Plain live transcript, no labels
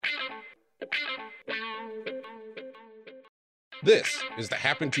This is the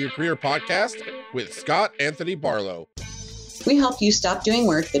Happen to Your Career podcast with Scott Anthony Barlow. We help you stop doing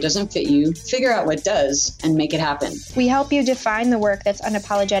work that doesn't fit you, figure out what does, and make it happen. We help you define the work that's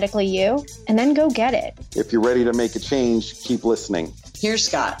unapologetically you, and then go get it. If you're ready to make a change, keep listening. Here's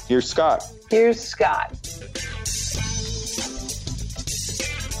Scott. Here's Scott. Here's Scott.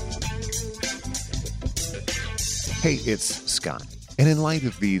 Hey, it's Scott. And in light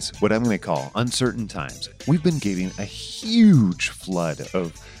of these, what I'm going to call uncertain times, we've been getting a huge flood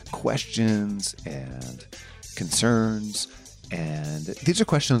of questions and concerns. And these are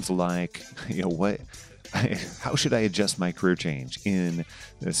questions like, how should I adjust my career change in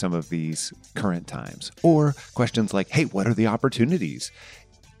some of these current times? Or questions like, hey, what are the opportunities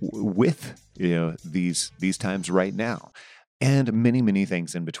with these times right now? And many, many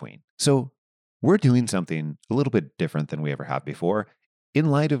things in between. So we're doing something a little bit different than we ever have before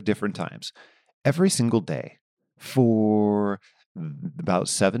in light of different times. Every single day for about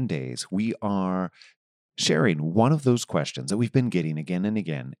 7 days, we are sharing one of those questions that we've been getting again and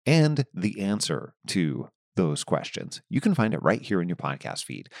again and the answer to those questions. You can find it right here in your podcast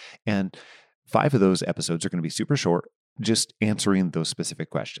feed. And 5 of those episodes are going to be super short, just answering those specific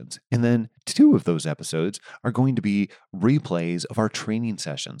questions. And then 2 of those episodes are going to be replays of our training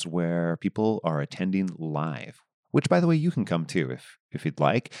sessions where people are attending live, which, by the way, you can come to if you'd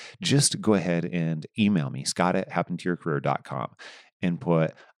like. Just go ahead and email me, scott@happentoyourcareer.com, and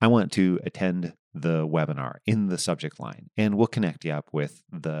put, I want to attend the webinar in the subject line, and we'll connect you up with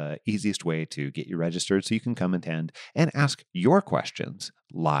the easiest way to get you registered so you can come attend and ask your questions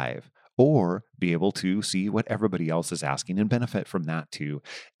live, or be able to see what everybody else is asking and benefit from that too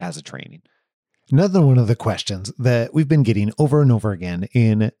as a training. Another one of the questions that we've been getting over and over again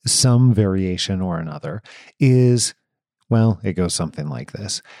in some variation or another is, well, it goes something like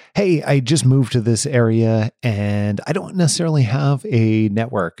this. Hey, I just moved to this area and I don't necessarily have a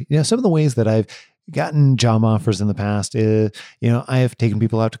network. Some of the ways that I've gotten job offers in the past is, I have taken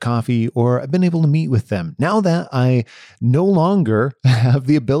people out to coffee or I've been able to meet with them. Now that I no longer have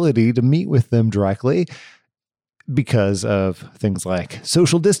the ability to meet with them directly because of things like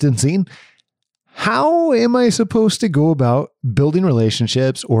social distancing, how am I supposed to go about building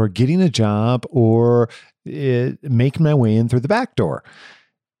relationships or getting a job or making my way in through the back door?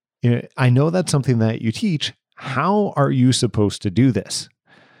 I know that's something that you teach. How are you supposed to do this?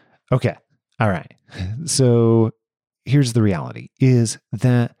 Okay. All right. So here's the reality is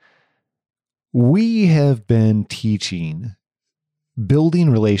that we have been teaching building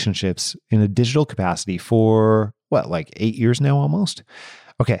relationships in a digital capacity for 8 years now almost?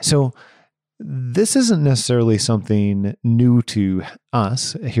 Okay. So this isn't necessarily something new to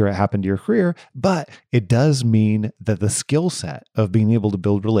us here at Happen to Your Career, but it does mean that the skill set of being able to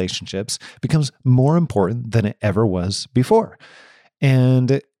build relationships becomes more important than it ever was before.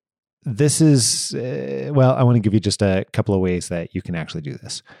 And this is, I want to give you just a couple of ways that you can actually do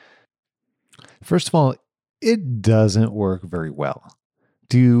this. First of all, it doesn't work very well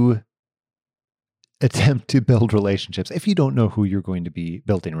to attempt to build relationships if you don't know who you're going to be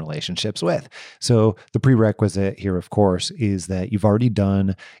building relationships with. So the prerequisite here, of course, is that you've already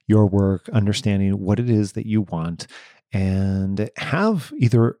done your work understanding what it is that you want and have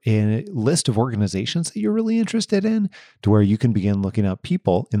either a list of organizations that you're really interested in to where you can begin looking up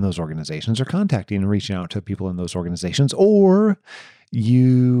people in those organizations or contacting and reaching out to people in those organizations, or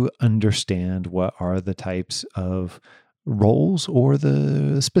you understand what are the types of roles or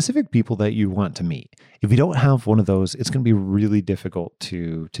the specific people that you want to meet. If you don't have one of those, it's going to be really difficult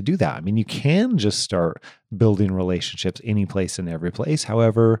to do that. I mean, you can just start building relationships any place and every place.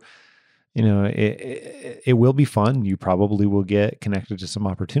 However, it will be fun. You probably will get connected to some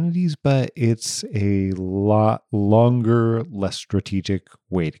opportunities, but it's a lot longer, less strategic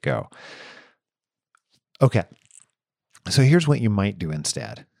way to go. Okay. So here's what you might do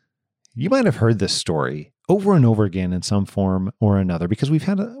instead. You might have heard this story over and over again in some form or another, because we've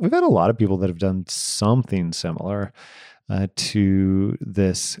had a lot of people that have done something similar to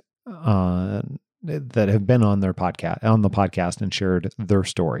this that have been on the podcast and shared their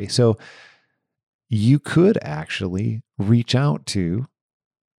story. So you could actually reach out to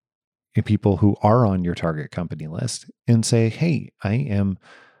people who are on your target company list and say, "Hey, I'm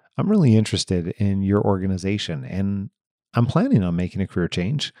really interested in your organization and I'm planning on making a career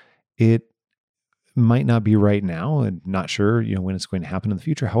change. It might not be right now and not sure, when it's going to happen in the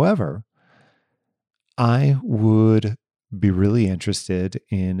future. However, I would be really interested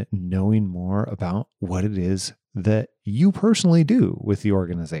in knowing more about what it is that you personally do with the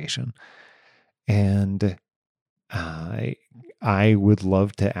organization. And I would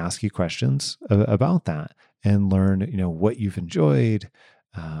love to ask you questions about that and learn, what you've enjoyed,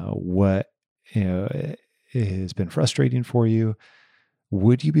 what, has been frustrating for you.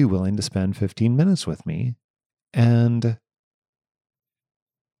 Would you be willing to spend 15 minutes with me and,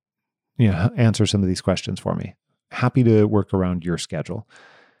 answer some of these questions for me? Happy to work around your schedule.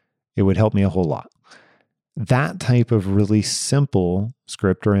 It would help me a whole lot. That type of really simple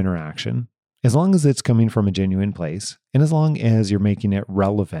script or interaction, as long as it's coming from a genuine place, and as long as you're making it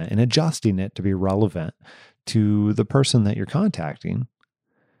relevant and adjusting it to be relevant to the person that you're contacting,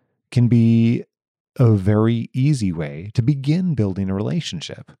 can be a very easy way to begin building a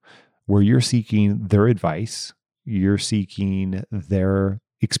relationship where you're seeking their advice, you're seeking their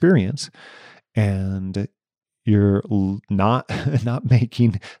experience, and you're not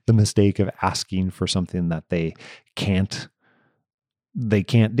making the mistake of asking for something that they can't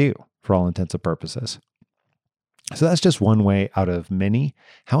do for all intents and purposes. So that's just one way out of many.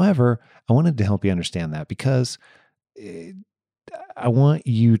 However, I wanted to help you understand that because I want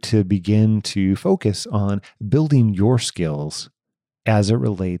you to begin to focus on building your skills as it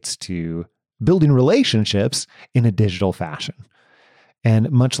relates to building relationships in a digital fashion.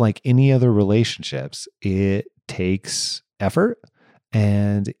 And much like any other relationships, it takes effort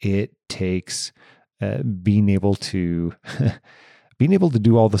and it takes being able to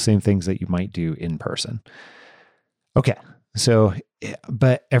do all the same things that you might do in person. Okay. So,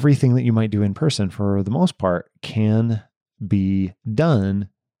 but everything that you might do in person for the most part can be done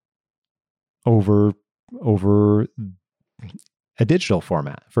over a digital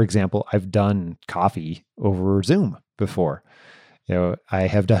format. For example, I've done coffee over Zoom before.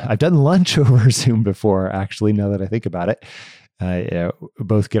 I've done lunch over Zoom before, actually, now that I think about it.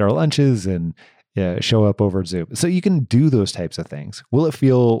 Both get our lunches and show up over Zoom. So you can do those types of things. Will it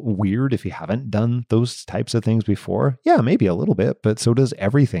feel weird if you haven't done those types of things before? Yeah, maybe a little bit, but so does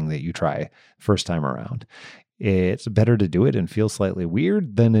everything that you try first time around. It's better to do it and feel slightly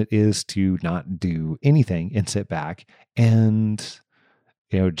weird than it is to not do anything and sit back and,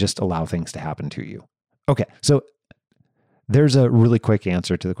 just allow things to happen to you. Okay. So there's a really quick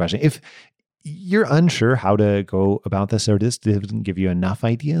answer to the question. If you're unsure how to go about this, or this didn't give you enough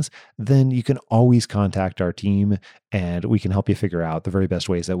ideas, then you can always contact our team and we can help you figure out the very best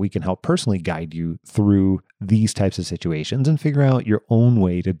ways that we can help personally guide you through these types of situations and figure out your own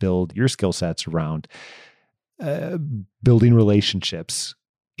way to build your skill sets around building relationships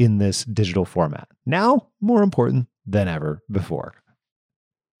in this digital format. Now, more important than ever before.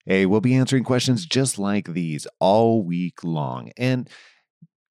 Hey, we'll be answering questions just like these all week long. And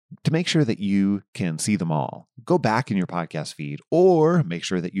to make sure that you can see them all, go back in your podcast feed or make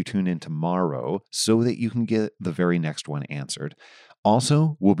sure that you tune in tomorrow so that you can get the very next one answered.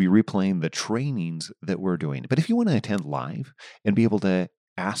 Also, we'll be replaying the trainings that we're doing. But if you want to attend live and be able to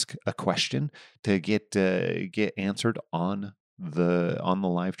ask a question to get answered on the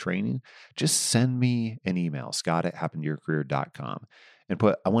live training, just send me an email, scott@happentoyourcareer.com, and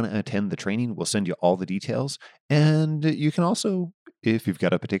put, I want to attend the training. We'll send you all the details. And you can also, if you've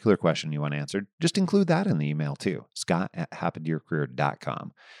got a particular question you want answered, just include that in the email too,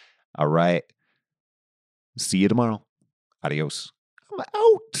 scott@happentoyourcareer.com. All right. See you tomorrow. Adios. I'm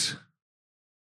out.